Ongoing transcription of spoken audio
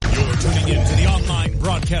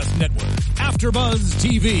Podcast Network, AfterBuzz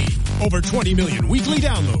TV. Over 20 million weekly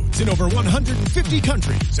downloads in over 150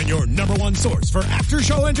 countries, and your number one source for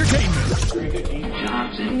after-show entertainment.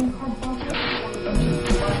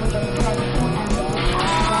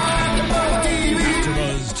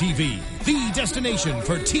 AfterBuzz TV, the destination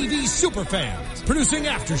for TV superfans, producing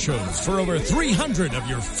aftershows for over 300 of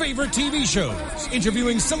your favorite TV shows,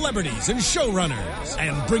 interviewing celebrities and showrunners,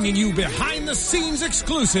 and bringing you behind-the-scenes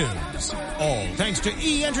exclusives. All thanks to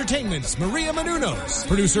E! Entertainment's Maria Menounos,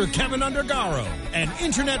 producer Kevin Undergaro, and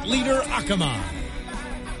internet leader Akamai.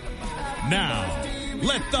 Now,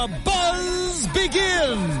 let the buzz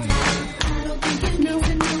begin!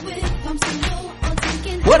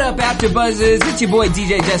 What up, AfterBuzzers? It's your boy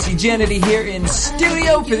DJ Jesse Janity here in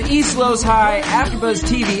studio for the East Los High AfterBuzz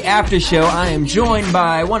TV After Show. I am joined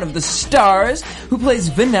by one of the stars who plays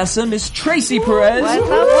Vanessa, Miss Tracy Perez. What's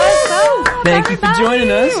up? What's up? Thank you for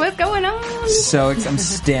joining us. What's going on? I'm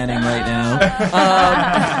standing right now.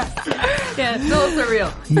 Yeah, it's so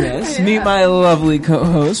surreal. Yes, meet my lovely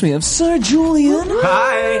co-host. We have Sir Julian.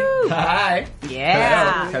 Hi. Hi.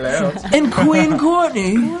 Yeah. Hello. And Queen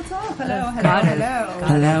Courtney. Hello.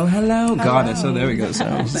 Hello. Goddess. So there we go.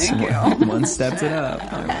 So Thank you. One steps it up.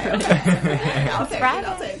 I'll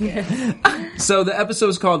take it. So the episode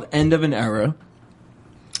is called End of an Era.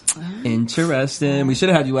 Interesting. We should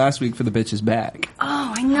have had you last week for the bitch is back.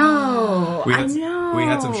 Oh, I know. We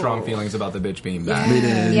had some strong feelings about the bitch being back. We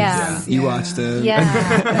did. Yeah. You watched it.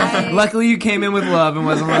 Yeah. Luckily you came in with love and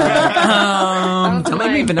wasn't like, don't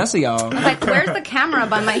make me Vanessa, y'all. I was like, where's the camera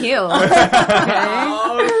by my heel? Okay.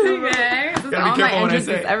 All my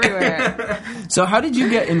entrances everywhere. So how did you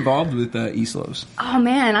get involved with East Los? Oh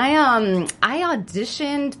man, I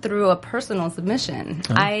auditioned through a personal submission.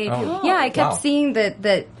 I kept seeing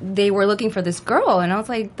that they were looking for this girl, and I was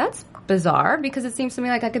like, that's bizarre because it seems to me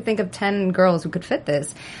like I could think of 10 girls who could fit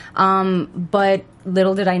this. But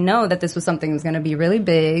little did I know that this was something that was going to be really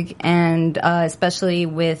big, and especially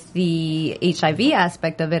with the HIV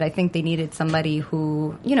aspect of it, I think they needed somebody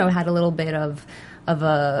who, had a little bit of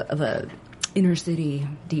a inner city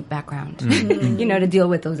deep background, to deal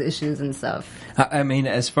with those issues and stuff. I mean,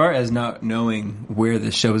 as far as not knowing where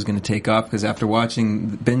the show is going to take off, because after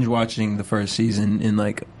binge watching the first season in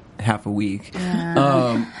like half a week,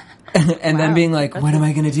 and then being like, what am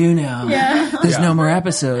I going to do now? Yeah. There's no more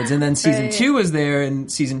episodes. And then season 2 was there,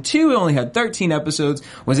 and season 2 only had 13 episodes.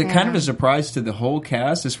 Was it kind of a surprise to the whole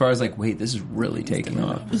cast as far as like, wait, this is really taking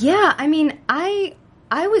off? Yeah, I mean,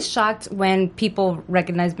 I was shocked when people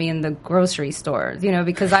recognized me in the grocery store,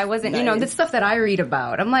 because I wasn't, the stuff that I read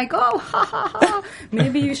about. I'm like, oh, ha, ha, ha,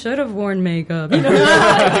 maybe you should have worn makeup. Those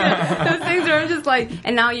things are just like,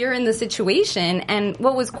 and now you're in the situation. And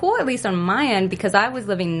what was cool, at least on my end, because I was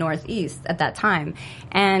living Northeast at that time,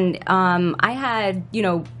 and I had,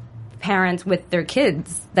 parents with their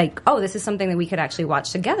kids, like, oh, this is something that we could actually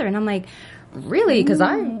watch together. And I'm like, really? Because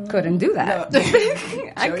I couldn't do that.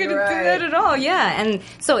 I couldn't do that at all. Yeah, and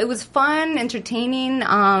so it was fun, entertaining,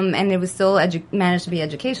 and it was still managed to be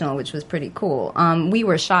educational, which was pretty cool. We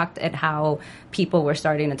were shocked at how people were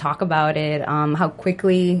starting to talk about it, how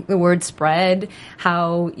quickly the word spread,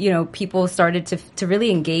 how people started to really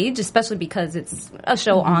engage, especially because it's a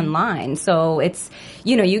show online. So it's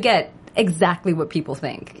you get exactly what people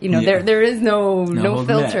think. There is no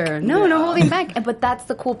filter. No holding back. But that's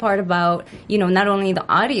the cool part about, not only the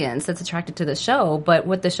audience that's attracted to the show, but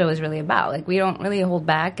what the show is really about. Like, we don't really hold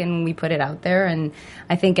back and we put it out there, and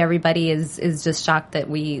I think everybody is just shocked that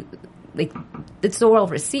it's so well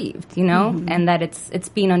received, and that it's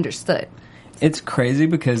being understood. It's crazy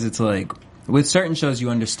because it's like, with certain shows, you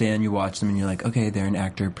understand, you watch them, and you're like, okay, they're an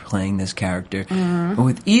actor playing this character. Mm-hmm. But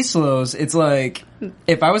with East Los, it's like,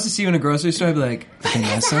 if I was to see you in a grocery store, I'd be like,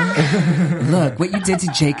 Vanessa, look, what you did to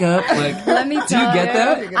Jacob. Like, let me tell do you get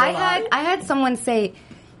that? I had someone say,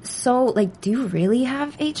 so, like, do you really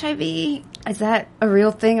have HIV? Is that a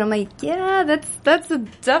real thing? I'm like, yeah, that's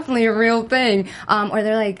definitely a real thing. Or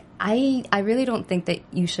they're like, I really don't think that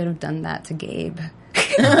you should have done that to Gabe.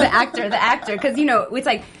 the actor, because it's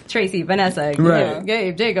like Tracy, Vanessa,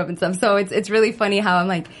 Gabe, Jacob, and stuff. So it's really funny how I'm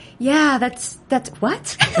like, yeah, that's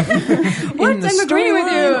what? What? I'm agreeing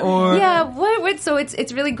with you. Yeah, what? So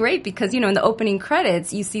it's really great because in the opening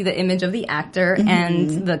credits you see the image of the actor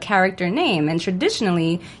and the character name, and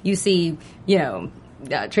traditionally you see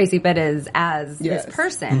Tracy Perez as this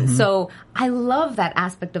person. So I love that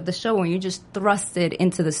aspect of the show when you're just thrusted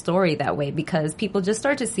into the story that way, because people just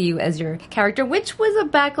start to see you as your character, which was a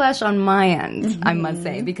backlash on my end, I must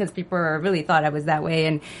say, because people really thought I was that way,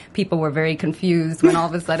 and people were very confused when all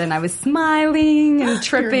of a sudden I was smiling and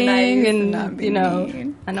tripping and, you know,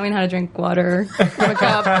 not knowing how to drink water from a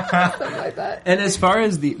cup, stuff like that. And as far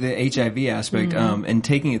as the HIV aspect, and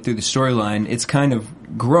taking it through the storyline, it's kind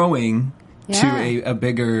of growing to a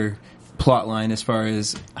bigger plot line as far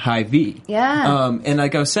as Hy-Vee. Yeah. And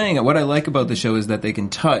like I was saying, what I like about the show is that they can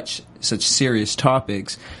touch such serious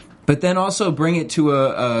topics, but then also bring it to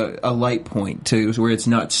a light point to where it's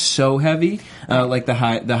not so heavy, like the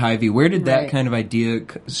Hy-Vee. Where did that kind of idea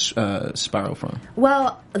spiral from?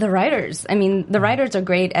 Well, the writers. I mean, the writers are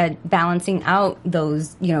great at balancing out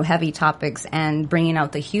those, you know, heavy topics and bringing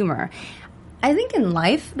out the humor. I think in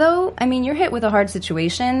life, though, I mean, you're hit with a hard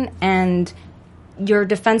situation, and your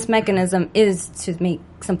defense mechanism is to make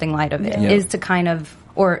something light of it, is to kind of,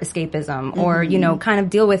 or escapism, or, you know, kind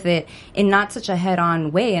of deal with it in not such a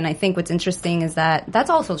head-on way. And I think what's interesting is that that's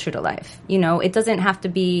also true to life. You know, it doesn't have to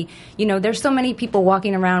be, you know, there's so many people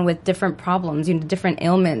walking around with different problems, you know, different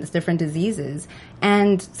ailments, different diseases.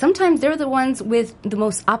 And sometimes they're the ones with the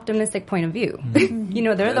most optimistic point of view. You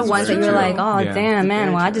know, they're the ones that you're like, oh, damn,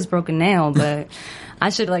 man, well, I just broke a nail, but I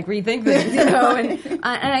should, like, rethink this, you know? And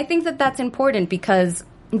I think that that's important, because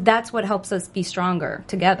that's what helps us be stronger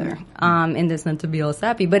together, in this not to be all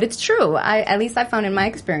sappy. But it's true. At least I found in my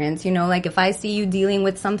experience, you know, like if I see you dealing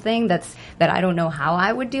with something that I don't know how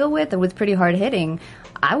I would deal with, that was pretty hard hitting,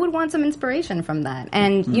 I would want some inspiration from that.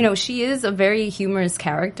 And, you know, she is a very humorous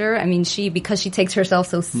character. I mean, because she takes herself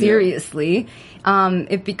so seriously,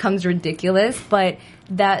 it becomes ridiculous. But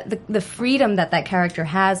that the freedom that character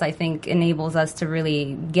has, I think, enables us to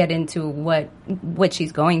really get into what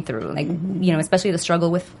she's going through. Like, you know, especially the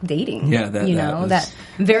struggle with dating. Yeah, that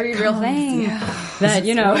very real thing. Yeah. That,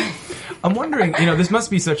 you know. I'm wondering, you know, this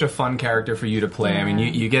must be such a fun character for you to play. I mean,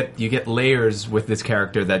 you get layers with this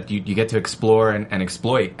character that you get to explore and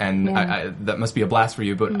exploit, and that must be a blast for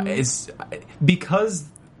you. But it's because,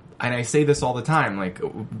 and I say this all the time, like,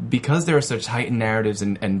 because there are such heightened narratives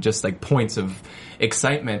and just like points of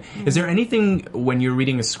excitement, is there anything when you're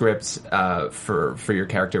reading a script for your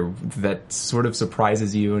character that sort of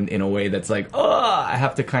surprises you in a way that's like, oh, I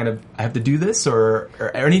have to do this, or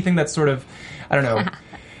anything that's sort of, I don't know.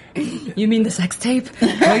 You mean the sex tape? Oh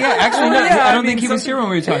yeah, actually, no, I don't think he was here when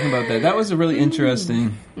we were talking about that. That was a really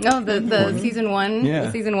interesting. No, the season one,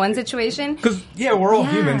 the season one situation. Because we're all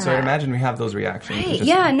human, so I imagine we have those reactions. Right.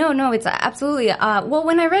 Yeah, no, it's absolutely. Well,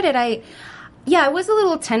 when I read it, I was a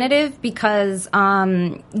little tentative because,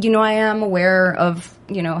 you know, I am aware of,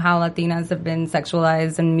 you know, how Latinas have been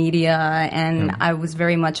sexualized in media, and I was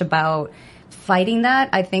very much about fighting that.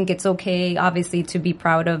 I think it's okay, obviously, to be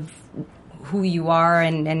proud of who you are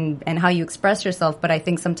and how you express yourself, but I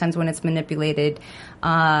think sometimes when it's manipulated,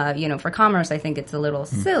 you know, for commerce, I think it's a little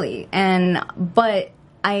silly. But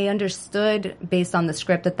I understood based on the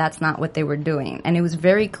script that that's not what they were doing, and it was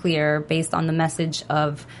very clear based on the message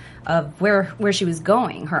of where she was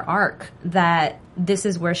going, her arc, that this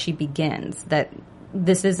is where she begins, that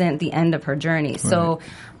this isn't the end of her journey. Right. So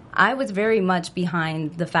I was very much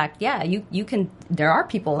behind the fact, you can, there are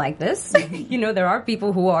people like this, you know, there are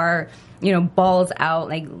people who are, you know, balls out,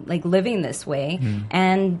 like living this way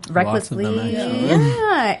and recklessly.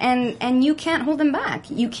 And you can't hold them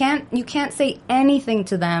back. You can't say anything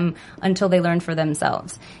to them until they learn for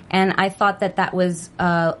themselves. And I thought that was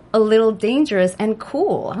a little dangerous and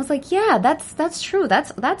cool. I was like, yeah, that's true.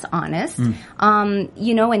 That's honest.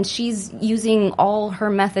 You know, and she's using all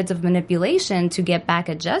her methods of manipulation to get back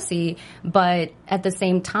at Jesse, but at the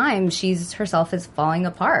same time, she's herself is falling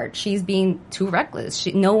apart. She's being too reckless.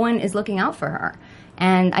 No one is looking out for her.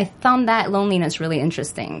 And I found that loneliness really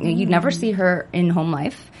interesting. You never see her in home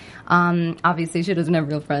life. Obviously, she doesn't have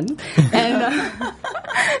real friends.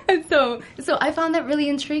 And so I found that really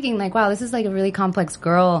intriguing. Like, wow, this is like a really complex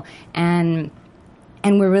girl, and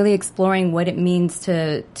we're really exploring what it means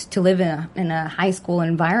to live in a high school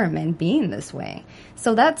environment being this way.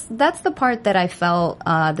 So that's the part that I felt,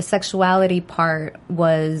 the sexuality part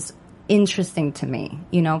was interesting to me,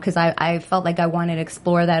 you know, because I felt like I wanted to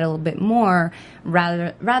explore that a little bit more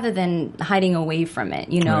rather than hiding away from it,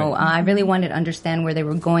 you know. Right. I really wanted to understand where they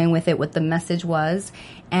were going with it, what the message was.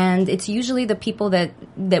 And it's usually the people that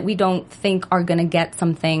we don't think are going to get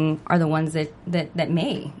something are the ones that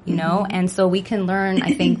may, you know? And so we can learn,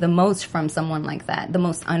 I think, the most from someone like that, the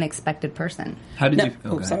most unexpected person. How did you...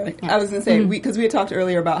 Oh, sorry. Yeah. I was going to say, because we had talked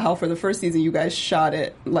earlier about how for the first season you guys shot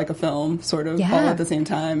it like a film, sort of, all at the same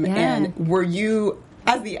time. Yeah. And were you...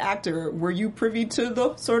 as the actor, were you privy to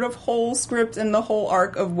the sort of whole script and the whole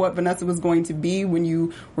arc of what Vanessa was going to be when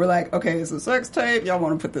you were like, okay, it's a sex tape, y'all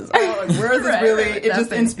want to put this out, like, where is this really? It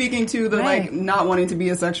just, in speaking to the, like, not wanting to be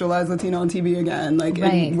a sexualized Latino on TV again, like,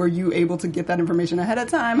 and were you able to get that information ahead of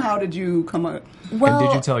time? How did you come up? Well, and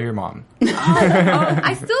did you tell your mom?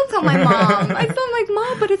 I still tell my mom. I still like,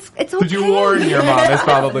 Mom, but it's okay. Did you warn your mom? It's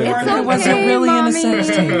probably it's okay, was it really Mommy. in a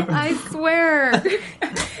sex tape? I swear.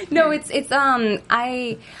 No, it's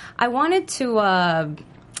I wanted to.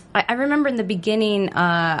 I remember in the beginning,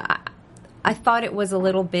 I thought it was a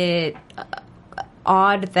little bit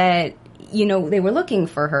odd that, you know, they were looking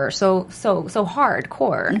for her so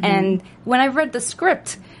hardcore. Mm-hmm. And when I read the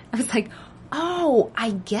script, I was like, oh,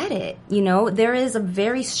 I get it. You know, there is a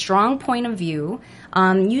very strong point of view.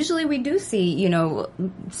 Usually we do see, you know,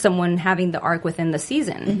 someone having the arc within the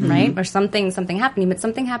season, mm-hmm. right? Or something happening, but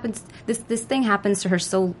something happens, this thing happens to her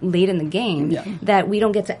so late in the game that we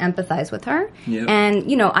don't get to empathize with her. Yep.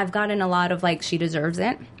 And, you know, I've gotten a lot of, like, she deserves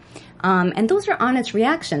it. And those are honest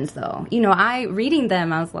reactions, though. You know, reading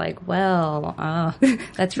them, I was like, well,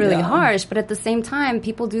 that's really harsh. But at the same time,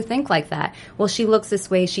 people do think like that. Well, she looks this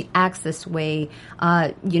way, she acts this way.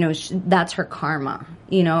 You know, that's her karma.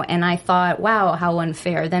 You know, and I thought, wow, how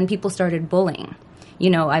unfair. Then people started bullying. You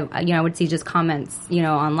know, I would see just comments, you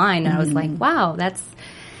know, online, and I was like, wow, that's.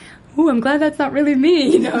 Ooh, I'm glad that's not really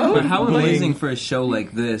me, you know? But how amazing for a show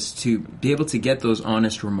like this to be able to get those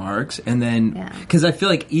honest remarks, and then, because I feel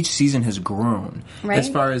like each season has grown as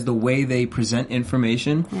far as the way they present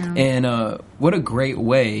information, and what a great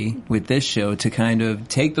way with this show to kind of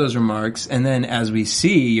take those remarks, and then as we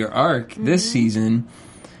see your arc this season,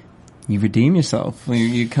 you redeem yourself.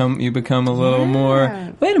 You become a little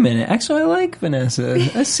more. Wait a minute. Actually, I like Vanessa.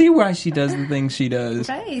 I see why she does the things she does.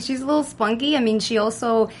 Right. She's a little spunky. I mean, she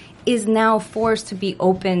also is now forced to be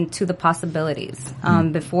open to the possibilities.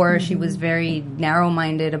 Before, she was very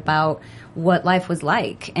narrow-minded about what life was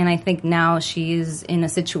like. And I think now she's in a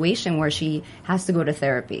situation where she has to go to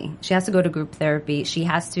therapy. She has to go to group therapy. She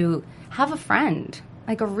has to have a friend.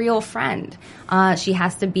 Like a real friend. She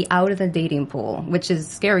has to be out of the dating pool, which is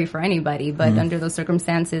scary for anybody, but under those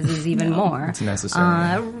circumstances is even more. It's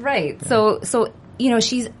necessary. Right. Yeah. So, you know,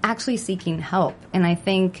 she's actually seeking help. And I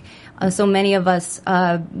think so many of us,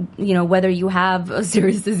 you know, whether you have a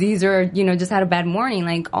serious disease or, you know, just had a bad morning,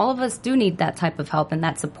 like all of us do need that type of help and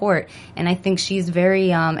that support. And I think she's she's a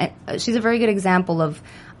very good example of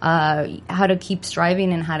how to keep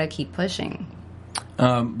striving and how to keep pushing.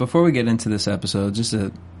 Before we get into this episode, just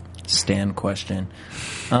a Stan question.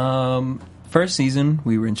 First season,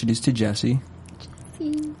 we were introduced to Jessie.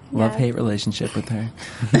 Love-hate relationship with her.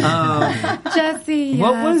 Jessie.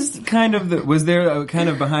 What was kind of was there a kind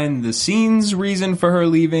of behind-the-scenes reason for her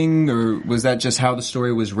leaving, or was that just how the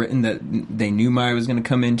story was written, that they knew Maya was going to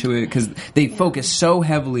come into it? Because they focused so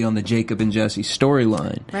heavily on the Jacob and Jessie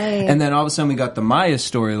storyline. Right. And then all of a sudden we got the Maya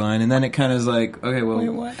storyline, and then it kind of is like, okay, well,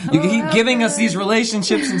 you keep giving us these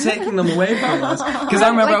relationships and taking them away from us. Because I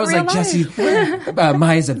remember I was like, Jessie,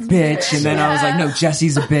 Maya's a bitch, and then I was like, no,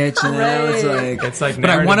 Jessie's a bitch, and then I was like, it's like, but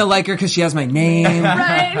I want to like her because she has my name.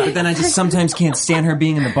 Right. But then I just sometimes can't stand her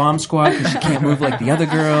being in the bomb squad because she can't move like the other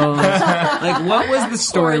girls. Like, what was the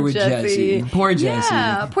story with Jessie? Poor Jessie.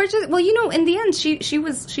 Yeah, poor Jessie. Well, you know, in the end, she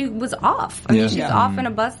was off. I mean, she's off in a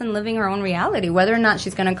bus and living her own reality. Whether or not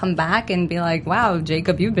she's going to come back and be like, "Wow,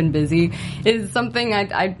 Jacob, you've been busy," is something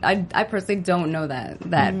I personally don't know that.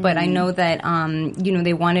 But I know that you know,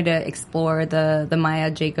 they wanted to explore the Maya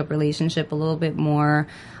Jacob relationship a little bit more.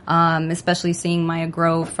 Especially seeing Maya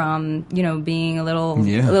grow from, you know, being a little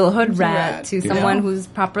hood rat to someone who's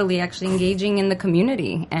properly actually engaging in the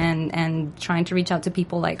community and trying to reach out to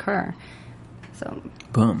people like her. So,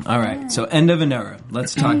 boom. All right. So, end of an era.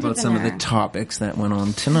 Let's talk about some of the topics that went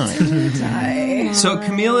on tonight. So,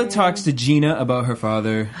 Camila talks to Gina about her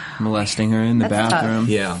father molesting her in the bathroom. Tough.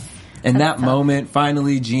 Yeah. And that moment,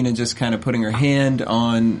 finally, Gina just kind of putting her hand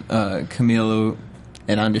on Camila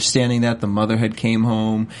and understanding that the mother had came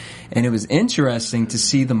home. And it was interesting to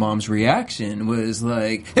see the mom's reaction was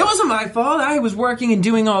like, it wasn't my fault. I was working and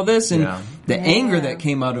doing all this. And the anger that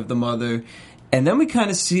came out of the mother. And then we kind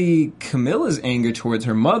of see Camila's anger towards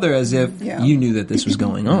her mother as if you knew that this was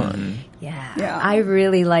going on. Yeah. I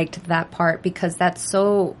really liked that part because that's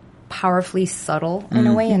so powerfully subtle in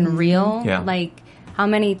a way and real. Yeah. Like, how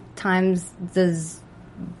many times does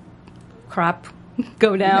crap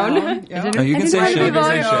go down? Oh, you can say shit.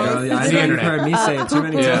 I know you've heard me say it too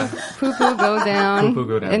many times. Poo-poo go down. Poo-poo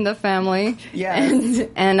go down in the family. Yeah.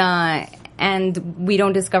 And and we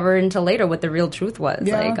don't discover until later what the real truth was.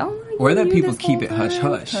 Yeah. Like, oh, Or that you people this keep whole it hush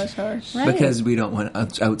time. hush. Hush, hush. Right. Because we don't want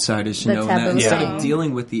outsiders to The know that taboo instead thing. of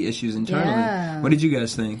dealing with the issues internally. Yeah. What did you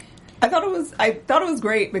guys think? I thought it was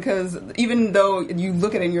great because even though you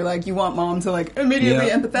look at it and you're like, you want mom to like immediately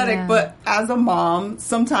Yeah. empathetic, Yeah. but as a mom,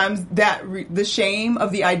 sometimes that the shame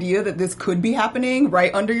of the idea that this could be happening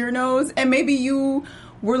right under your nose, and maybe you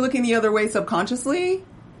were looking the other way subconsciously,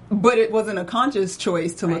 but it wasn't a conscious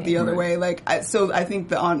choice to look Right. the other way. Like, so I think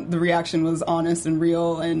the reaction was honest and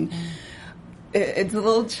real, and it's a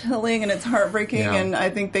little chilling and it's heartbreaking, Yeah. and I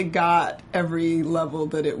think they got every level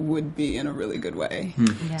that it would be in a really good way.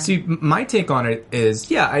 Yeah. See, my take on it is,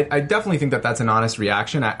 I definitely think that that's an honest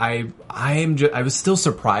reaction. I was still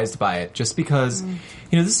surprised by it, just because,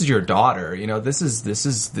 this is your daughter. This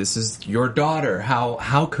is your daughter.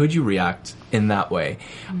 How could you react in that way?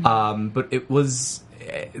 But it was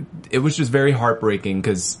just very heartbreaking,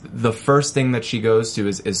 because the first thing that she goes to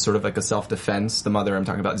is sort of like a self-defense. The mother I'm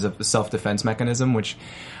talking about is a self-defense mechanism, which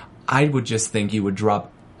I would just think you would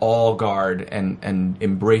drop all guard and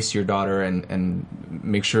embrace your daughter and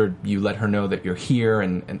make sure you let her know that you're here.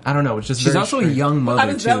 And I don't know, it's just She's very also strange. a young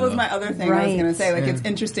mother, too. That was though. my other thing I was Right. going to say. Like, it's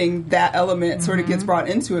interesting that element sort of gets brought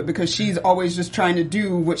into it, because she's always just trying to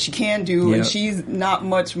do what she can do, Yep. and she's not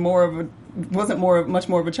much more of a much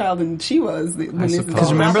more of a child than she was when this is all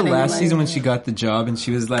Because remember happening, last like- season when she got the job and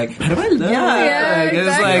she was like, how do I love Yeah, it? It was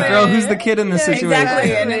like, exactly. girl, who's the kid in this situation?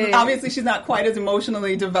 Exactly, and Exactly. obviously she's not quite as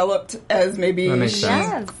emotionally developed as maybe That makes she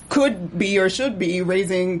sense. Yes. could be or should be,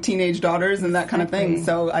 raising teenage daughters and that kind of thing. Exactly.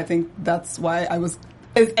 So I think that's why I was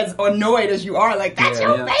as annoyed as you are. Like, that's Yeah.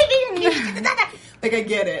 your Yeah. baby. And you like, I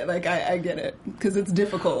get it. Like, I get it, because it's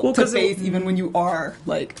difficult Well, to 'cause face even when you are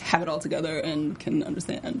like have it all together and can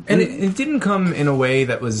understand. And it didn't come in a way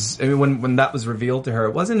that was, I mean, when that was revealed to her,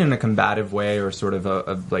 it wasn't in a combative way or sort of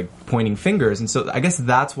a like pointing fingers. And so I guess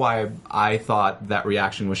that's why I thought that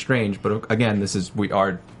reaction was strange. But again, we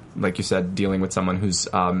are, like you said, dealing with someone who's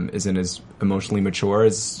isn't as emotionally mature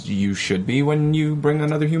as you should be when you bring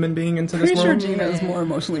another human being into this Pretty sure world. Gina is more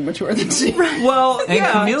emotionally mature than she. Well, And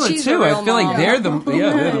yeah. Camila, she's too. the I real feel like mom. they're the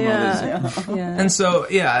mothers. Yeah. And so,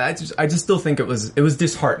 I just still think it was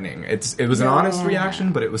disheartening. It was an honest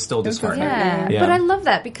reaction, but it was still disheartening. Yeah. Yeah. But I love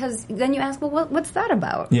that, because then you ask, well, what's that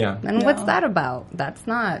about? Yeah. And what's that about? That's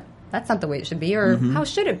not the way it should be, or how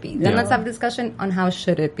should it be? Then Yeah. let's have a discussion on how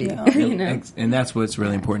should it be. Yeah. You know? And that's what's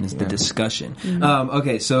really important, is the discussion.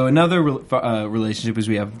 Okay, so another relationship is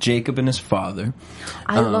we have Jacob and his father.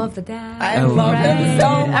 I love the dad. I love him so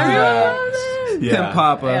much. Everyone loves him. Pimp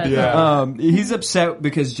Papa. Yeah. He's upset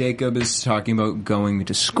because Jacob is talking about going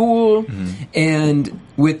to school, and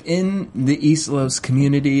within the East Los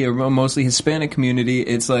community, or mostly Hispanic community,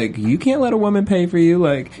 it's like, you can't let a woman pay for you.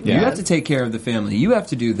 Like, you Yeah. have to take care of the family. You have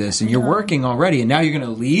to do this, and you're working already, and now you're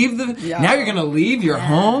going to leave now you're going to leave your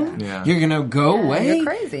home. Yeah. You're going to go away. You're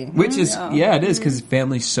crazy. Which is it is, because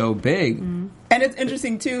family's so big. And it's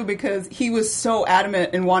interesting too, because he was so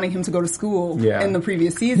adamant in wanting him to go to school Yeah. in the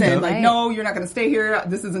previous season. Yeah. Like, Right. no, you're not going to stay here.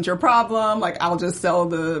 This isn't your problem. Like, I'll just sell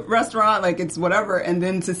the restaurant. Like, it's whatever. And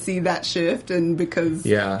then to see that shift, and because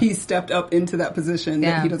Yeah. he stepped up into that position that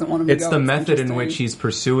Yeah. he doesn't want him to It's go. the method in interesting. which he's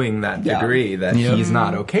pursuing that Yeah. degree that Yeah. he's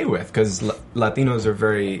not okay with, because Latinos are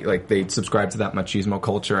very, like, they subscribe to that machismo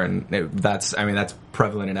culture, and that's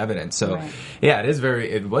prevalent and evident. So,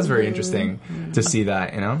 it was very interesting to see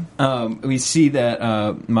that, We see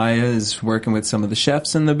that Maya is working with some of the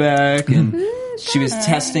chefs in the back, and she was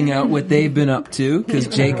testing out what they've been up to, because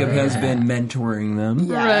Jacob has been mentoring them.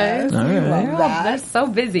 Yes. All right. Love They're that. so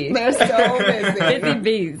busy. They're so busy. Busy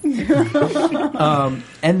bees.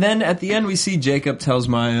 And then at the end, we see Jacob tells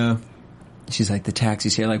Maya, she's like, the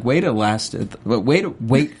taxi's here. Like, wait for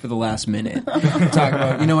the last minute. Talk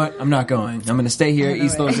about, you know what? I'm not going. I'm going to stay here.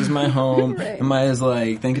 East Los is my home. And Maya's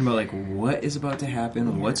like thinking about, like, what is about to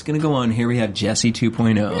happen? What's going to go on? Here we have Jesse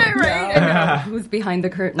 2.0. Right. I know. Who's behind the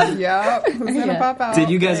curtain? Yeah. Who's going to pop out? Did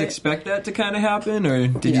you guys Right. expect that to kind of happen, or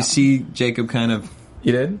did Yeah. you see Jacob kind of?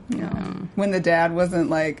 You did? When the dad wasn't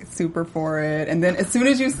like super for it, and then as soon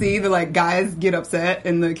as you see the like guys get upset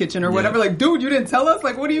in the kitchen or whatever, like, dude, you didn't tell us.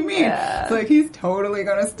 Like, what do you mean? It's like, he's totally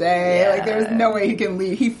gonna stay. Like, there's no way he can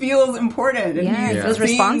leave. He feels important, and Yeah, he he's feels seeing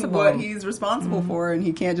responsible. what he's responsible for, and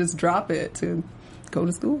he can't just drop it to go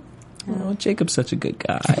to school. Oh, Jacob's such a good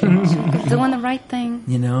guy. Doing the right thing.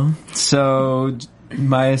 You know? So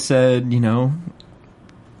Maya said,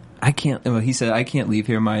 I can't, well, he said, I can't leave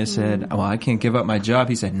here. Maya said, well, I can't give up my job.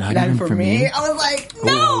 He said, not even for me. I was like,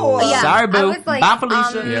 no. Sorry, boo. I was like, Bye,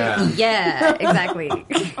 Felicia. Yeah. yeah, exactly.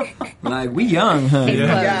 Like, we young, huh?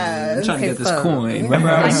 Yes. I'm trying to get this Facebook. coin. Remember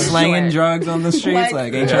I was slanging drugs on the streets?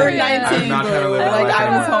 Like, ain't we're trying 19, I'm not trying to boo. live my Like, life I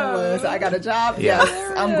was anymore. homeless. I got a job.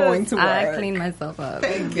 Yes, I'm going to work. I cleaned myself up.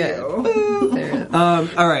 Thank Good. you. Serious.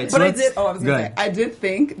 all right. So But I let's, did. Oh, I was go gonna say, ahead. I did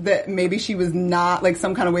think that maybe she was not like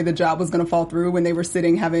some kind of way the job was going to fall through when they were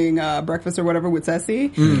sitting having breakfast or whatever with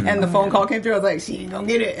Ceci, and the phone call came through. I was like, she ain't gonna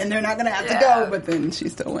get it, and they're not gonna have to go. But then she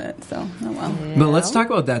still went. So, oh well. But let's talk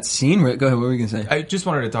about that scene. Rick. Go ahead. What were you going to say? I just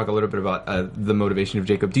wanted to talk a little bit about the motivation of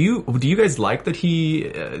Jacob. Do you guys like that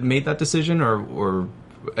he made that decision, or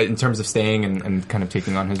in terms of staying and kind of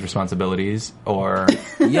taking on his responsibilities, or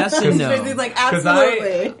Yes and no. He's like, because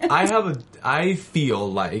absolutely. I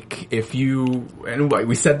feel like if you, and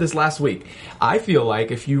we said this last week, I feel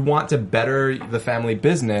like if you want to better the family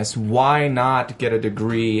business, why not get a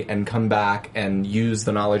degree and come back and use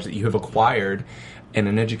the knowledge that you have acquired in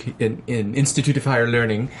an in Institute of Higher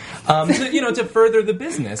Learning, to further the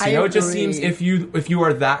business. It just agree. seems if you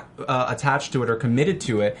are that attached to it or committed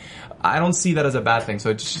to it, I don't see that as a bad thing. So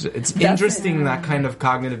it's interesting that kind of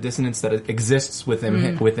cognitive dissonance that exists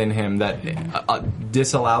within him that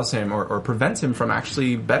disallows him or prevents him from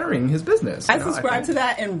actually bettering his business. I subscribe to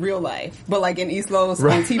that in real life, but like in East Los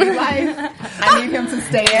on TV life, I need him to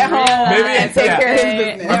stay at home and take care of his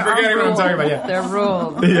business. I'm forgetting what I'm talking about. Yeah, They're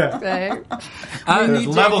rules. Yeah. Okay. there's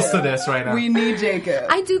levels to this right now. We need Jacob.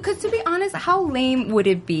 I do, because to be honest, how lame would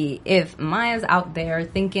it be if Maya's out there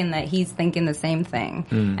thinking that he's thinking the same thing,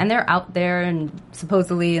 and they're out there and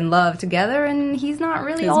supposedly in love together, and he's not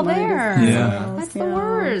really all mind is- there. Yeah. That's the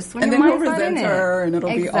worst. When And your then he'll mind's not in resent it. her, and it'll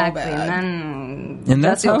be all exactly. bad. And then And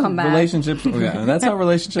that's Jesse will how come back. relationships. Yeah, that's how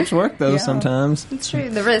relationships work, though. Sometimes. It's true.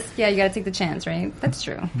 The risk, yeah, you got to take the chance, right? That's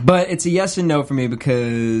true. But it's a yes and no for me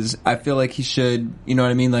because I feel like he should. You know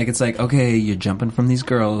what I mean? Like it's like, okay, you're jumping from these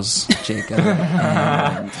girls, Jacob.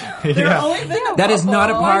 And that is not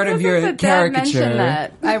a part of your Doesn't the dad mention caricature.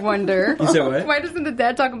 that? I wonder. You said what? Why doesn't the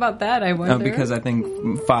dad talk about that? I wonder. Because I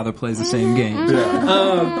think father plays the same game. and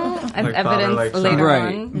Like evidence father, like son. later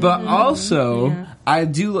Right. on. But also,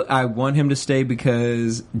 I want him to stay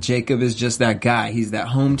because Jacob is just that guy. He's that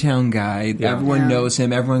hometown guy. Everyone knows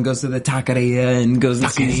him. Everyone goes to the taqueria and goes and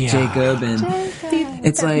sees Jacob. And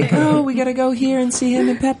it's like, oh, we gotta go here and see him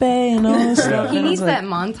and Pepe and all this stuff. He And needs it's like, that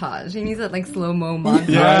montage. He needs that like slow-mo montage.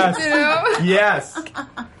 Yes. You know? Yes.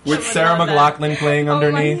 With Sarah McLachlan playing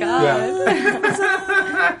underneath. God.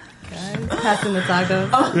 Yeah. Passing the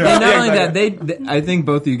tacos. and not only that, I think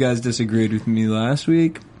both of you guys disagreed with me last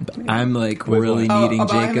week. I'm like really needing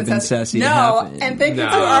about him Jacob and Ceci to No, happen. and thank you to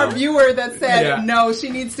No. our viewer that said, Yeah. no, she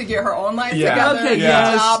needs to get her own life Yeah. together, Okay, get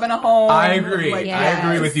yes. a job and a home. I agree. Like, I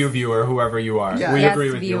agree with you, viewer, whoever you are. Yeah. We Yes, agree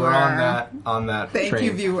with you. We're viewer. on that Thank train.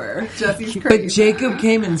 you, viewer. Jesse's But crazy. Jacob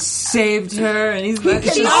came and saved her, and he's like,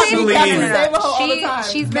 She's Not saving believe. Save her all the time.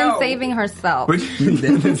 She's been No. saving herself. there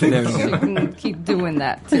we She go. can keep doing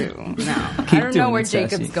that too. No, I don't know doing where it, Sassy.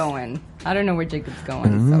 Jacob's going. I don't know where Jacob's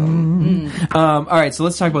going. So. All right, so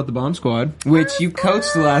let's talk about the Bomb Squad, which you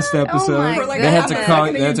coached the last episode. my For like they a had half to a call.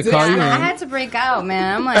 second, They had to you call did. you I in. had to break out,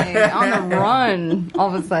 man. I'm like on the run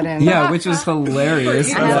all of a sudden. Yeah, which was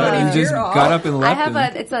hilarious. I I have thought a- you just You're off. got up and I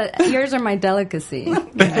left. have ears are my delicacy. You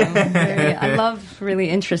know, I love really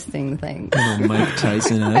interesting things. Little Mike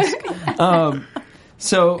Tyson-esque.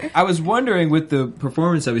 So I was wondering with the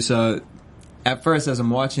performance that we saw. At first, as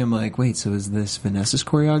I'm watching, I'm like, wait, so is this Vanessa's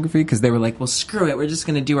choreography? Because they were like, well, screw it, we're just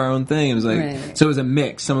going to do our own thing. It was like, Right. so it was a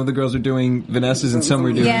mix. Some of the girls were doing Vanessa's and some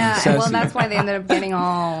were doing Yeah, Ceci. well, that's why they ended up getting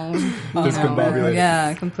all Discombobulated.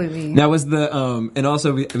 yeah, completely. That was the, and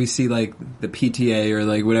also we see like the PTA or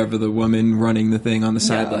like whatever the woman running the thing on the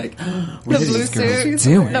side, like, what The is blue this girl suit,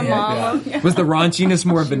 doing? the mom. Was the raunchiness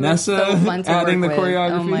more Vanessa So fun to adding the work with.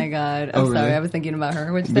 choreography? Oh my god! Oh, I'm sorry, really? I was thinking about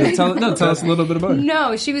her. Which Yeah, tell us a little bit about it.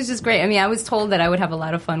 No, she was just great. I mean, I was told that I would have a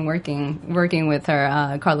lot of fun working with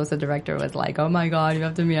her. Carlos, the director, was like, "Oh my god, you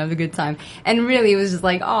have to meet, have a good time." And really, it was just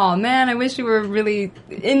like, "Oh man, I wish you were really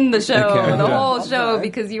in the show, Okay. the Yeah. whole show,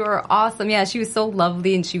 because you were awesome." Yeah, she was so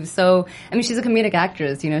lovely, and she was so. I mean, she's a comedic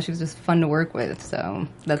actress. You know, she was just fun to work with. So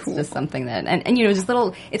that's just something that, and you know, just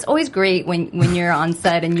little. It's always great when you're on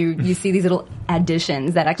set and you see these little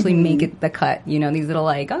additions that actually make it the cut. You know, these little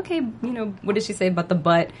like, okay, you know, what did she say about the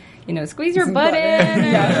butt? You know, squeeze your butt in,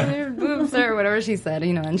 and your boobs, or whatever she said.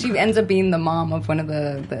 You know, and she ends up being the mom of one of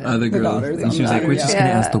the Other girls. daughters And on she was the like, we're just daughter, going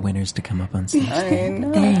to yeah. ask the winners to come up on stage. I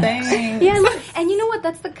know. Thanks. Yeah, and you know what?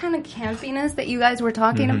 That's the kind of campiness that you guys were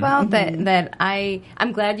talking about. That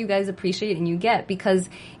I'm glad you guys appreciate and you get, because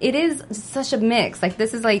it is such a mix. Like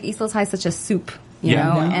this is like East Los High, is such a soup. you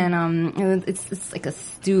know, and it's like a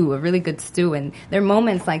stew, a really good stew, and there are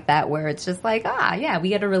moments like that where it's just like, we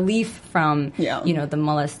get a relief from, you know, the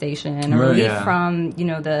molestation, a relief from, you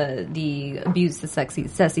know, the abuse that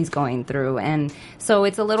Ceci's going through, and so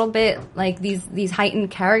it's a little bit like these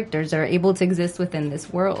heightened characters are able to exist within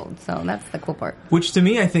this world, so that's the cool part. Which to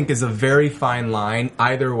me, I think, is a very fine line,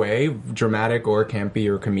 either way, dramatic or campy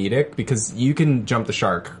or comedic, because you can jump the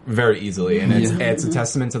shark very easily, and it's a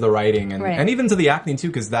testament to the writing and even to the acting too,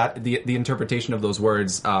 because that the interpretation of those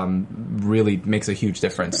words really makes a huge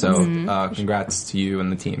difference. So congrats to you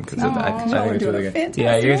and the team, because I think it's really good.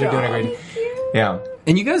 Yeah, you guys are doing a great. Yeah.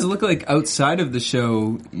 And you guys look like outside of the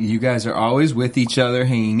show, you guys are always with each other,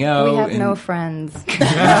 hanging out. We have no friends. You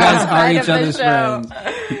guys are each other's friends.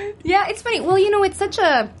 Yeah, it's funny. Well, you know, it's such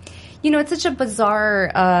a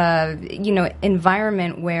bizarre,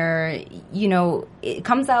 environment where, you know,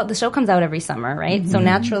 the show comes out every summer, right? So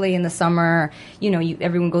naturally in the summer, you know,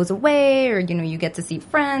 everyone goes away, or, you know, you get to see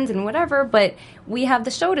friends and whatever, but we have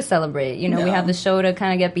the show to celebrate, you know, we have the show to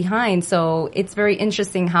kind of get behind. So it's very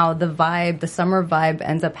interesting how the summer vibe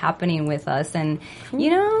ends up happening with us. And,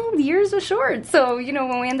 you know, the years are short. So, you know,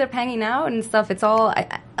 when we end up hanging out and stuff, it's all,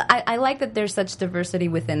 I like that there's such diversity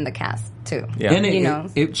within the cast too. Yeah. And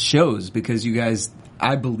it shows, because you guys,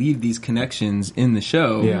 I believe these connections in the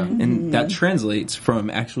show, and that translates from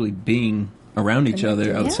actually being around each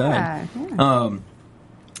other outside. Yeah.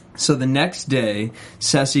 So the next day,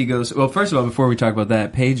 Ceci goes. Well, first of all, before we talk about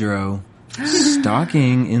that, Pedro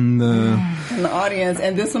stalking in the audience,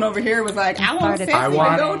 and this one over here was like, I want Ceci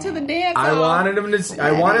to go to the dance. I wanted him to.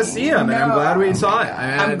 I want to see him, and I'm glad we saw it.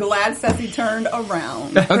 I'm glad Ceci turned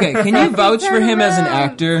around. Okay, can you vouch for him as an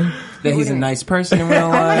actor? That he's a nice person in real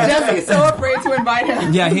life. Jesse's so afraid to invite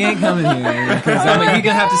him. Yeah, he ain't coming here, because I'm like, he's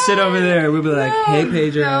gonna have to sit over there. We'll be like, hey,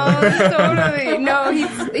 Pedro. No, totally. No,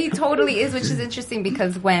 he totally is, which is interesting,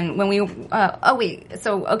 because when we you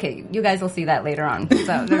guys will see that later on.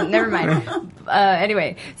 So never mind.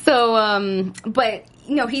 Anyway, so but.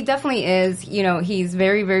 No, he definitely is. You know, he's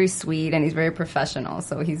very, very sweet, and he's very professional.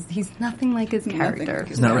 So he's nothing like his character.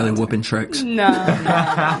 He's not really whooping tricks. No, he's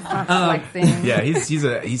not flexing. Yeah,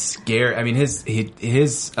 he's scared. I mean, his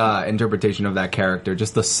interpretation of that character,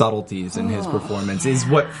 just the subtleties in his performance, is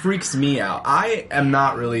what freaks me out. I am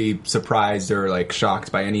not really surprised or like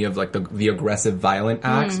shocked by any of like the aggressive, violent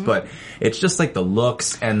acts, but it's just like the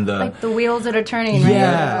looks and the wheels that are turning. Right?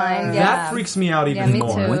 Yeah, that freaks me out even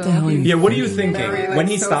more. Too. What the hell are you? Yeah, what are you thinking? When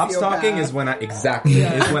he stops talking is when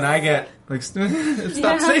I get like stop saying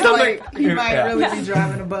something. Like, he might really be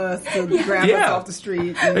driving a bus to grab us off the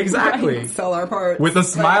street. And exactly. Sell our parts with a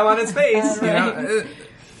smile on his face. You know?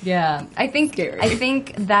 Yeah, I think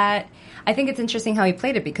it's interesting how he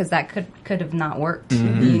played it, because that could have not worked.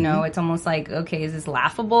 You know, it's almost like, okay, is this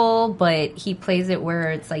laughable? But he plays it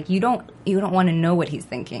where it's like you don't want to know what he's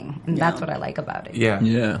thinking, and that's what I like about it.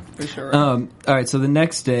 Yeah, for sure. All right, so the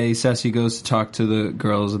next day, Ceci goes to talk to the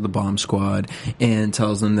girls of the bomb squad and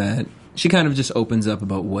tells them that she kind of just opens up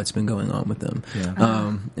about what's been going on with them.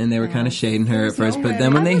 Yeah. And they were kind of shading her at first, but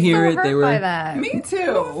then when they hear it, they were... by that. Me too.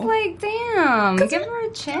 I was like, damn, give her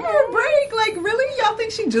a chance. Give her a break. Like, really? Y'all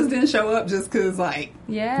think she just didn't show up just because, like...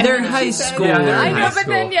 Yeah. They're in high school. Yeah, I know, but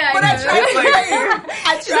then, But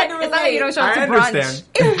I tried to relate. You don't show up to understand.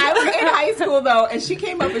 brunch. I was in high school, though, and she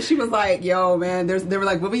came up and she was like, yo, man, they were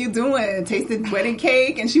like, what were you doing? Tasted wedding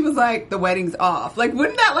cake? And she was like, the wedding's off. Like,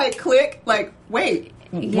 wouldn't that, like, click? Like, wait.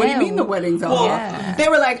 What do you mean the wedding's off? Yeah. They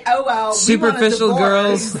were like, oh, well, superficial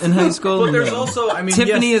girls in high school. But there's also, I mean,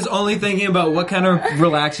 Tiffany is only thinking about what kind of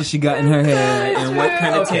relaxer she got in her hair and what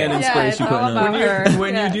kind of tanning spray she put on.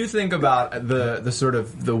 When you do think about the sort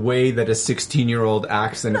of the way that a 16-year-old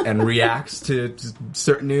acts and reacts to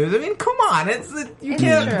certain news, I mean, come on, you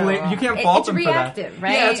can't fault them for that. It's reactive,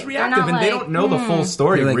 right? Yeah, it's reactive, and they don't know the full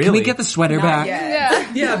story. Like, really, can we get the sweater back?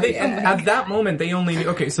 Yeah. At that moment, they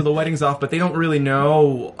only so the wedding's off, but they don't really know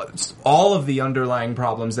all of the underlying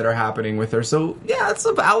problems that are happening with her. So yeah, it's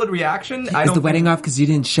a valid reaction. Is the wedding off because you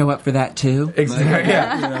didn't show up for that too? Exactly.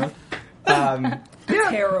 Yeah.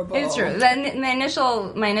 Terrible. It's true. Then my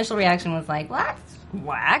initial reaction was like, well, that's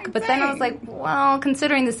whack. But then I was like, well,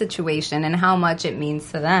 considering the situation and how much it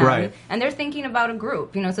means to them, right? And they're thinking about a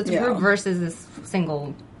group, so it's a group versus this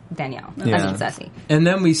single Danielle. I mean, Ceci. And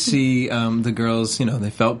then we see the girls, they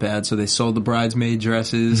felt bad, so they sold the bridesmaid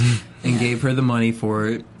dresses and gave her the money for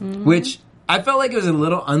it, which I felt like it was a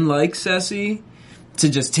little unlike Ceci to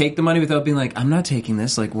just take the money without being like, I'm not taking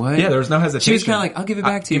this. Like, what? Yeah, there was no hesitation. She was kind of like, I'll give it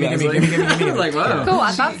back to you guys. Give me. Like, wow. Cool,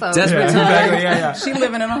 I thought so. Desperate time. Yeah. She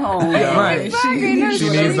living in a home. Yeah. Right. Exactly. She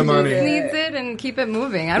needs the money. Needs it, and and keep it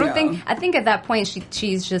moving. I think at that point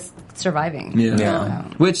she's just surviving. Yeah.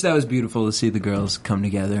 Which that was beautiful to see the girls come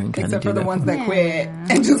together and kind Except of do for the that. ones that quit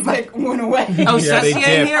and just like went away. Oh, Yeah, they Ceci ain't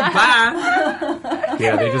dip. here. Bye.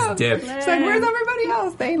 Yeah, they just dip. It's like, where's everybody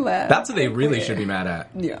else? They left. That's what they really should be mad at.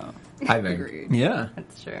 Yeah. I think. Agreed. Yeah.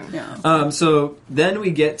 That's true. Yeah. So then we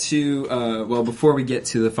get to, before we get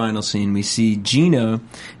to the final scene, we see Gina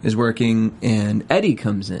is working and Eddie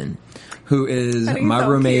comes in, who is Eddie's my so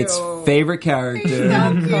roommate's cute. favorite character.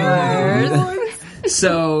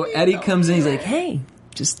 So Eddie comes in, he's like, hey,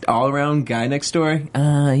 just all around guy next door.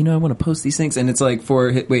 I want to post these things. And it's like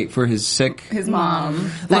for his sick. His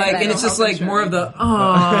mom. And it's just like more of the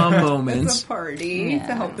moments. It's a party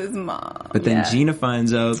to help his mom. But then Gina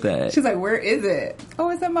finds out that She's like, where is it? Oh,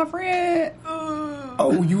 it's at my friend.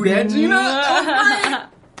 Oh, you there, Gina?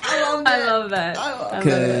 I love that.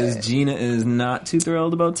 because Gina is not too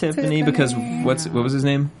thrilled about Tiffany because what was his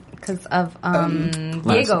name? Because of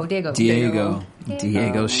Diego.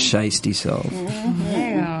 Diego Shiesty self.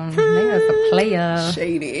 Damn, Diego's a player.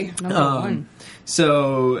 Shady. Number one.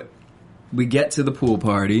 So we get to the pool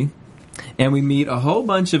party and we meet a whole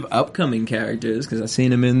bunch of upcoming characters because I've seen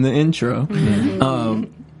them in the intro.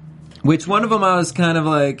 Which one of them I was kind of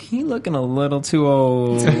like, he looking a little too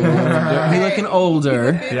old. He looking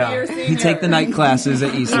older. Yeah. He take the night classes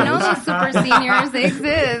at East. You know those super seniors, they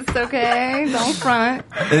exist, okay? Don't front.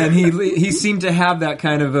 And he seemed to have that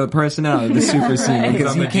kind of a personality, the super senior, He's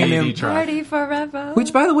because on he the came JD in. track. Party forever.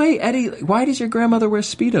 Which, by the way, Eddie, why does your grandmother wear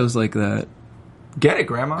Speedos like that? Get it,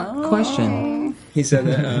 Grandma? Question. He said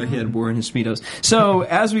that he had worn his Speedos. So,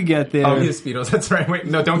 as we get there... Oh, he has Speedos. That's right. Wait,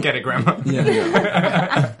 no, don't get it, Grandma.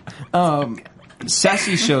 Yeah.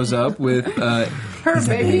 Sassy shows up with Her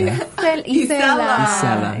baby.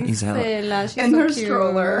 Isela. Isela. She's And so her cute.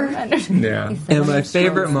 stroller. Yeah. And my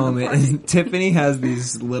favorite moment, and Tiffany has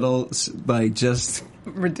these little, just...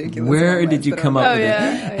 Ridiculous. Where moments did you that come are up like- with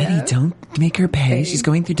it? Eddie, don't make her pay. She's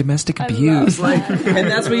going through domestic abuse. And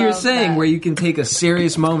that's what you're love saying, that. where you can take a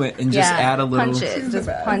serious moment and just add a little... Punch it. Just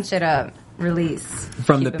punch it up. Release.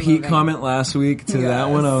 From Keep the it Pete moving. comment last week to that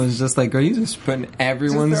one, I was just like, are you just putting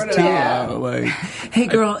everyone's Just tea throwing it out? Like, hey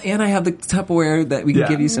girl, and I have the Tupperware that we can Yeah.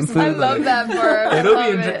 give you some food. I love that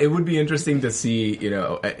part. It would be interesting to see,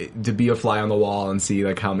 to be a fly on the wall and see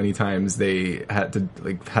like how many times they had to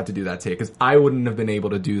do that take. Because I wouldn't have been able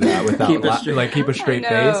to do that without keep a straight I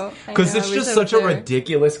know, face. Because I it's know, just we such a should have.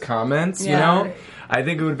 ridiculous comment, you know. I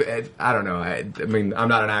think it would be, I don't know. I mean, I'm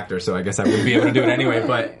not an actor, so I guess I wouldn't be able to do it anyway.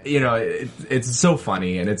 But it's so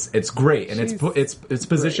funny and it's great and it's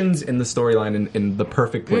positions in the storyline in the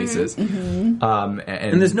perfect places. and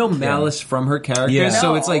there's no malice from her character,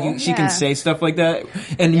 so it's like she can say stuff like that,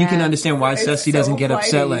 and you can understand why Ceci doesn't get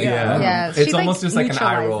upset. Like, Yeah, it's she, almost just like an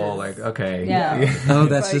eye neutralizes. roll. Like, okay, Yeah. oh,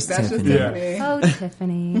 that's Like, just that's Tiffany. just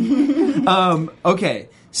Tiffany. Oh, Tiffany. Okay,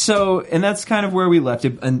 so and that's kind of where we left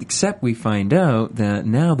it, except we find out that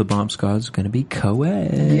now the Bomb Squad is going to be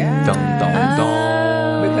co-ed. Yeah. Dun, dun,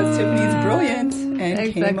 dun. Because Tiffany's brilliant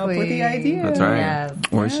and came up with the idea. That's right. Yes.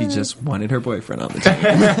 Or she just wanted her boyfriend on the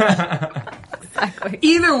team. Exactly.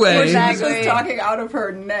 Either way, Exactly. She was talking out of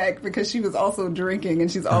her neck because she was also drinking and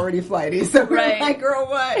she's already flighty. So we're Right. like, girl,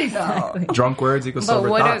 what? No. Drunk words equal But sober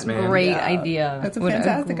what thoughts, a man. great Yeah. idea. That's a What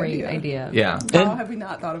fantastic great idea. idea. Yeah. How have we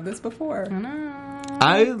not thought of this before?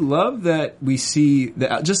 I love that we see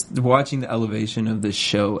that just watching the elevation of this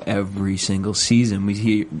show every single season.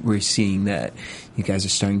 We're seeing that you guys are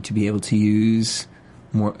starting to be able to use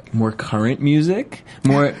more current music,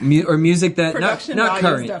 or music that Production not value's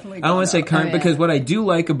current. definitely I don't want to say gone up. current because what I did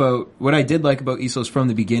like about ESOS from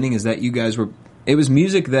the beginning is that you guys it was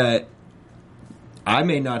music that I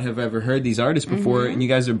may not have ever heard these artists before, and you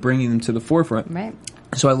guys are bringing them to the forefront. Right.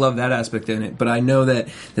 So I love that aspect in it, but I know that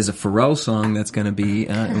there's a Pharrell song that's going to be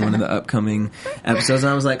in one of the upcoming episodes,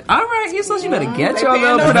 and I was like, all right, you better get your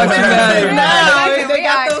little production value now. They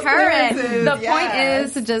got those current. clearances. The Yes. point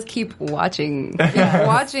is to just keep watching. Keep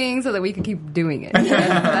watching so that we can keep doing it.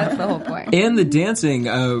 That's the whole point. And the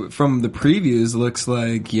dancing from the previews looks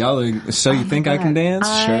like y'all are, so you think I can dance?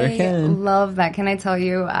 Sure I can. love that. Can I tell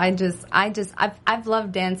you? I've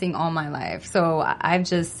loved dancing all my life. So I've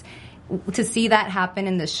just, to see that happen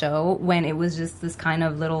in the show when it was just this kind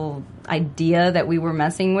of little idea that we were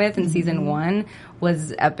messing with in season 1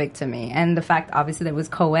 was epic to me. And the fact, obviously, that it was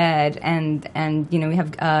co-ed and we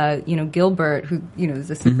have, Gilbert, who,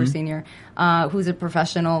 is a super senior, who's a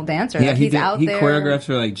professional dancer. Yeah, Like, he he's out he there. choreographed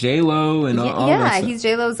for like J-Lo and all that stuff. He's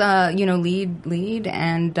J-Lo's, lead,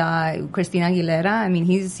 and Christina Aguilera. I mean,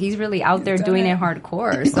 he's really out there doing it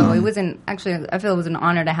hardcore. So it wasn't, actually, I feel it was an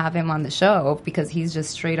honor to have him on the show because he's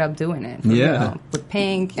just straight up doing in it. Yeah. With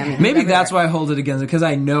Pink. I mean, maybe that's why I hold it against him, because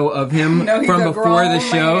I know of him from before the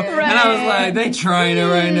show, and I was like, they trying it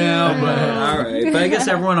right now, but all right. But I guess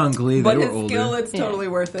everyone on Glee, they were older. But his skill, it's totally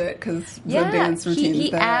worth it, because the dance routine.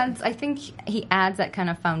 He adds. I think he adds that kind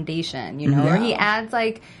of foundation, or he adds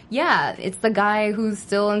it's the guy who's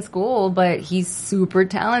still in school, but he's super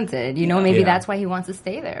talented. Maybe that's why he wants to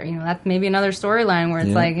stay there. That's maybe another storyline where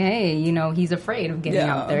it's like, hey, he's afraid of getting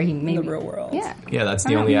out there. He maybe in the real world. Yeah, that's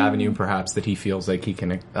the only avenue, perhaps, that he feels like he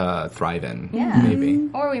can thrive in. Yeah, maybe.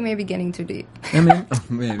 Or we may be getting too deep. I mean,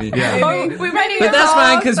 maybe. Yeah. But that's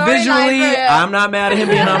fine, because visually, I'm not mad at him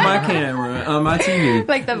being on my camera, on my TV.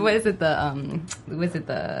 Like the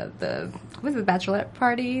bachelorette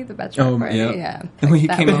party? The bachelorette party? Yeah. When he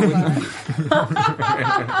came up with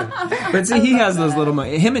But see, he has those little...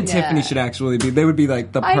 Him and Tiffany should actually be... They would be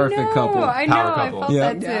like the perfect couple. I know. Power couple. I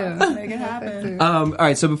felt that too. Make it happen. All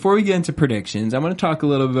right, so before we get into predictions, I want to talk a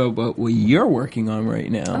little bit about what you're working on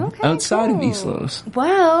right now outside of East Los.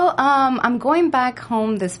 Well, I'm going back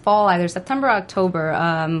home this fall, either September or October.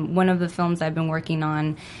 One of the films I've been working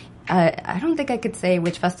on, I don't think I could say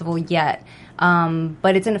which festival yet,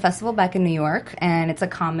 but it's in a festival back in New York, and it's a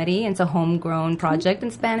comedy. It's a homegrown project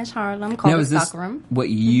in Spanish Harlem called The Stockroom. What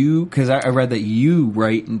you, because I read that you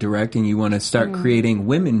write and direct, and you want to start creating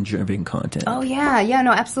women-driven content. Oh yeah,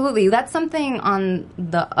 no, absolutely. That's something on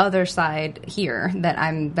the other side here that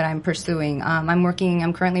I'm pursuing.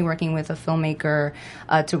 I'm currently working with a filmmaker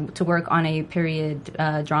to work on a period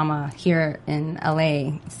drama here in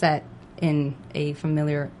LA, set in a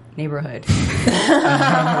familiar neighborhood.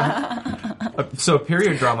 So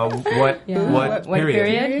period drama, what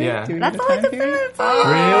period? Yeah. That's all I can say.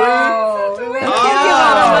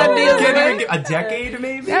 Really? A decade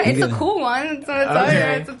maybe? Yeah, it's a cool one. So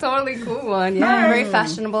it's a totally cool one. Yeah, very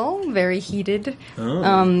fashionable, very heated.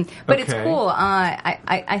 But it's cool.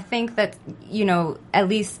 I think that, at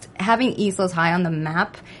least having East Los High on the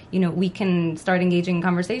map, we can start engaging in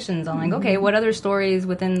conversations on like, okay, what other stories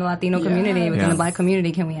within the Latino community, within the Black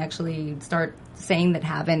community, can we actually start saying that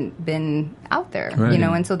haven't been out there,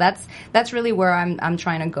 and so that's really where I'm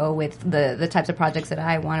trying to go with the types of projects that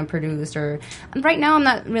I want to produce. Or right now, I'm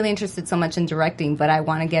not really interested so much in directing, but I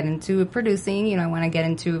want to get into producing. I want to get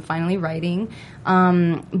into finally writing.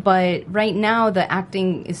 But right now, the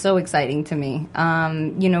acting is so exciting to me.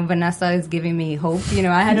 Vanessa is giving me hope.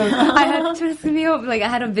 I had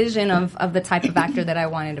a vision of the type of actor that I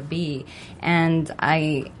wanted to be, and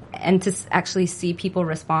to actually see people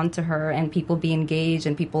respond to her and people be engaged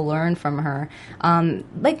and people learn from her.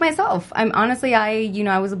 Like myself, I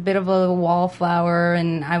was a bit of a wallflower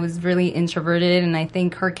and I was really introverted, and I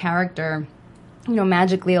think her character,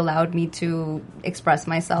 magically allowed me to express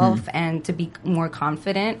myself and to be more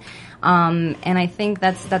confident. And I think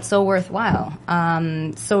that's so worthwhile.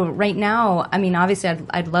 So right now, obviously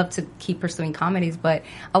I'd love to keep pursuing comedies, but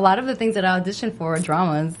a lot of the things that I audition for are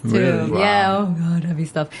dramas too. Really? Wow. Yeah. Oh God, heavy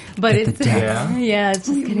stuff. But it's it's just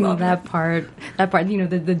getting that part,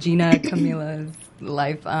 the Gina Camila's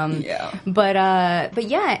life. But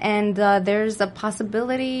yeah, and there's a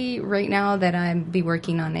possibility right now that I'll be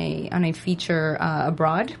working on a feature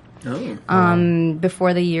abroad.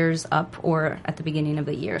 Before the year's up or at the beginning of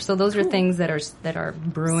the year. So those are things that are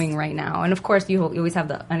brewing right now. And of course, you always have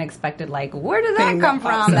the unexpected, like, where did that come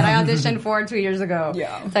from that I auditioned for 2 years ago?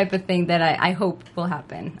 Type of thing that I hope will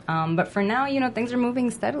happen. But for now, things are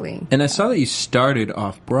moving steadily. And I saw that you started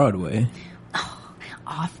off Broadway.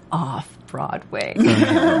 Off Broadway.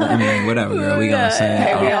 Whatever, girl. We gonna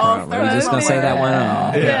say we're just gonna say that one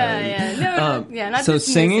off. Not so just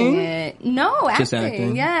singing. No, acting. Just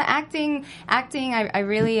acting. Yeah, acting. I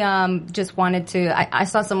really just wanted to. I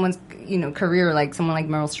saw someone's career, like someone like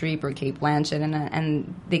Meryl Streep or Cate Blanchett,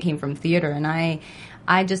 and they came from theater, and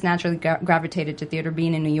I just naturally gravitated to theater,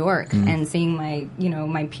 being in New York and seeing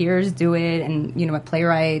my peers do it, and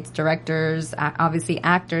playwrights, directors, obviously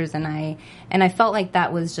actors, and I felt like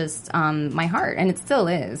that was just my heart, and it still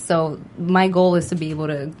is. So my goal is to be able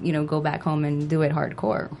to go back home and do it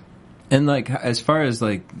hardcore. And as far as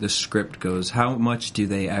the script goes, how much do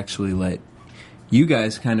they actually let you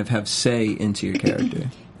guys kind of have say into your character?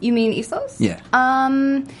 You mean East Los? Yeah.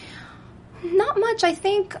 Not much. I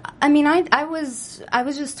think. I was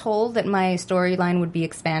just told that my storyline would be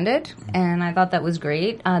expanded, and I thought that was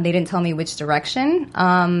great. They didn't tell me which direction.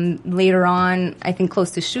 Later on, I think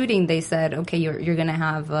close to shooting, they said, "Okay, you're going to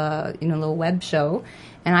have a little web show."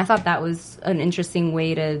 And I thought that was an interesting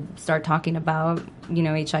way to start talking about,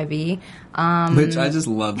 HIV. Which I just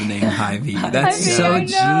love the name Hy-Vee. That's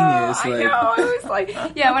genius. I know. I was like,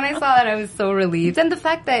 when I saw that, I was so relieved. And the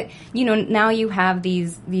fact that, now you have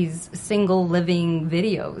these single living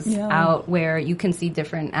videos out where you can see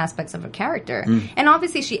different aspects of a character. And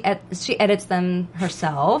obviously she edits them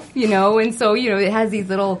herself, and so, it has these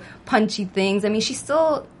little punchy things. I mean, she's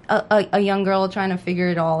still a young girl trying to figure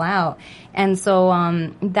it all out. And so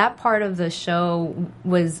that part of the show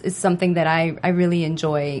is something that I really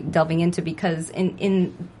enjoy delving into, because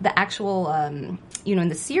in the actual in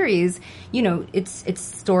the series, it's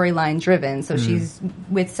storyline driven. So she's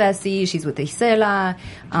with Ceci, she's with Isela,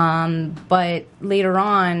 but later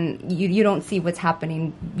on you don't see what's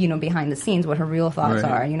happening, behind the scenes, what her real thoughts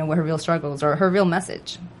are, what her real struggles or her real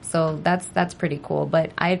message. So that's pretty cool.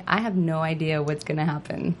 But I have no idea what's going to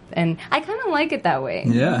happen. And I kind of like it that way.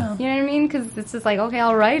 Yeah. You know what I mean? Because it's just like, okay,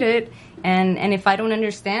 I'll write it. And if I don't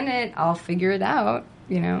understand it, I'll figure it out,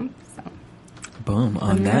 So. Boom.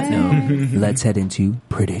 On that note, let's head into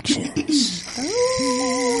predictions.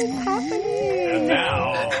 And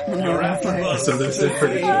now, your AfterBuzz. So there's the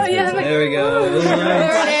predictions. There we go.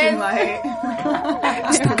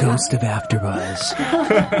 It's the ghost of AfterBuzz.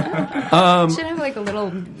 Should have like a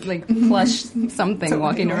little plush something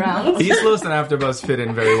walking around. East Los and AfterBuzz fit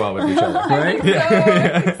in very well with each other,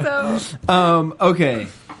 right? So. Okay.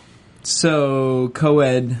 So,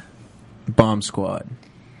 co-ed bomb squad.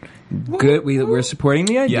 Good. We're supporting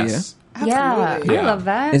the idea. Yes. Absolutely. I love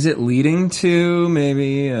that. Is it leading to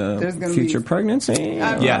maybe future be pregnancy?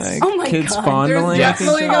 Yes. Oh my kids God. fondling. Yes.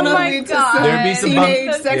 Definitely Oh gonna my lead to God. some There'd be some teenage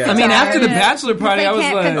bump- sex. Yeah. I mean, after the bachelor party, They I was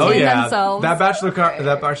can't like, contain Oh yeah, themselves. that bachelor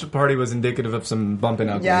party was indicative of some bumping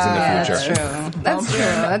uglies in the future. That's true.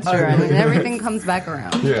 That's true. I mean, everything comes back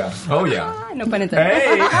around. Yeah. Oh yeah. No pun intended.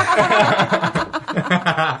 Hey.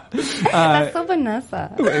 That's so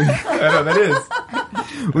Vanessa. I know that is.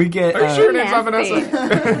 we get Are you sure your name's not Nasty.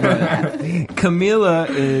 Vanessa? Camila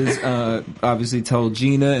is obviously told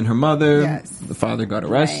Gina and her mother. Yes. The father got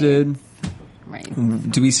arrested.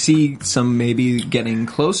 Right. Do we see some maybe getting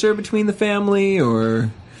closer between the family,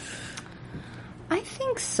 or? I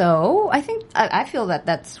think so. I feel that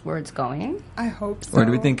that's where it's going. I hope so. Or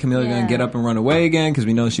do we think Camila's going to get up and run away again? Because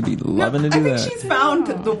we know she'd be loving to do I think that. she's found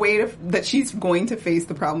the way that she's going to face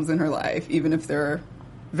the problems in her life, even if they're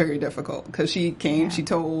very difficult. Because she came, she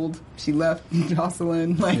left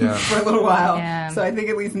Jocelyn for a little while. Yeah. So I think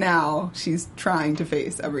at least now she's trying to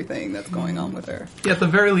face everything that's going on with her. Yeah, at the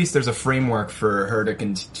very least, there's a framework for her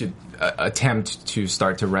to attempt to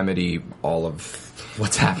start to remedy all of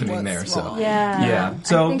what's happening there. wrong. So Yeah.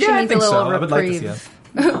 So I think she I needs think a little so. I would like to see reprieve.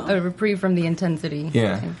 it. A reprieve from the intensity.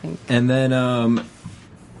 Yeah. I think. And then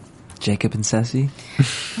Jacob and Ceci.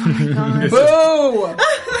 Oh my God. Boo!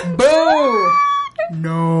 Boo!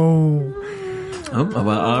 No. Oh,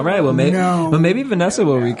 well, all right. Well, maybe Vanessa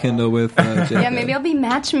will rekindle with Jacob. Yeah, maybe I'll be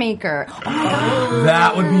matchmaker.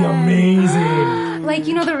 That would be amazing. Like,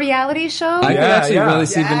 the reality show? I could actually really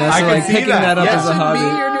see Vanessa I can like see picking that. that up Yes. as a hobby.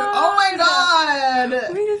 Oh my God!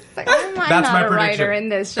 I'm That's not my a writer prediction. in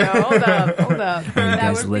this show. Hold up. That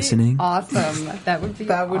guys would listening? be awesome. That would be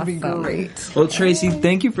awesome. great. Well, Tracy,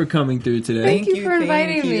 thank you for coming through today. Thank you for Thank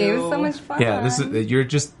inviting me. It was you. so much fun. Yeah, you're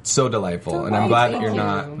just so delightful, and I'm glad that you're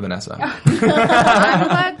not Vanessa. I'm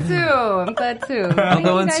glad too. Thank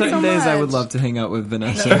Although you on guys certain so days I would much. love to hang out with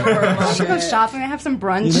Vanessa. We should go shopping and have some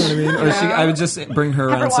brunch. You know what I mean? Or I would just bring her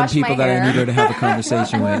Have her around some wash people my that I hair. need her to have a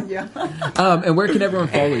conversation with. Yeah. And where can everyone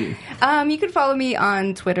follow you? You can follow me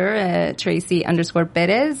on Twitter at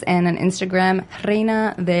Tracy_Perez and on Instagram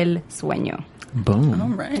Reina del Sueño. Boom. All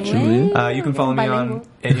right. Julia? You can follow me on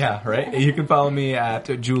Bilingual. You can follow me at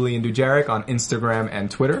Julian Dujaric on Instagram and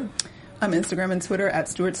Twitter. I'm Instagram and Twitter at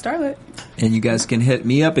Stuart Starlet. And you guys can hit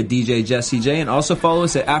me up at DJ Jesse J and also follow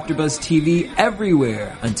us at AfterBuzz TV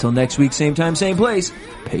everywhere. Until next week, same time, same place.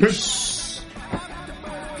 Peace.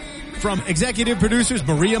 From executive producers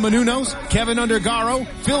Maria Menounos, Kevin Undergaro,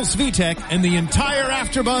 Phil Svitek, and the entire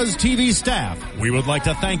AfterBuzz TV staff, we would like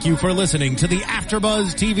to thank you for listening to the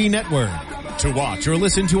AfterBuzz TV network. To watch or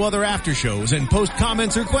listen to other after shows and post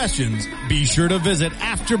comments or questions, be sure to visit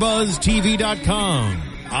AfterBuzzTV.com.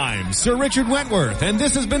 I'm Sir Richard Wentworth, and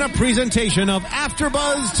this has been a presentation of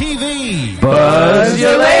AfterBuzz TV. Buzz you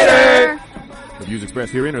later! The views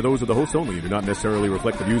expressed herein are those of the hosts only and do not necessarily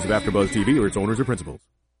reflect the views of AfterBuzz TV or its owners or principals.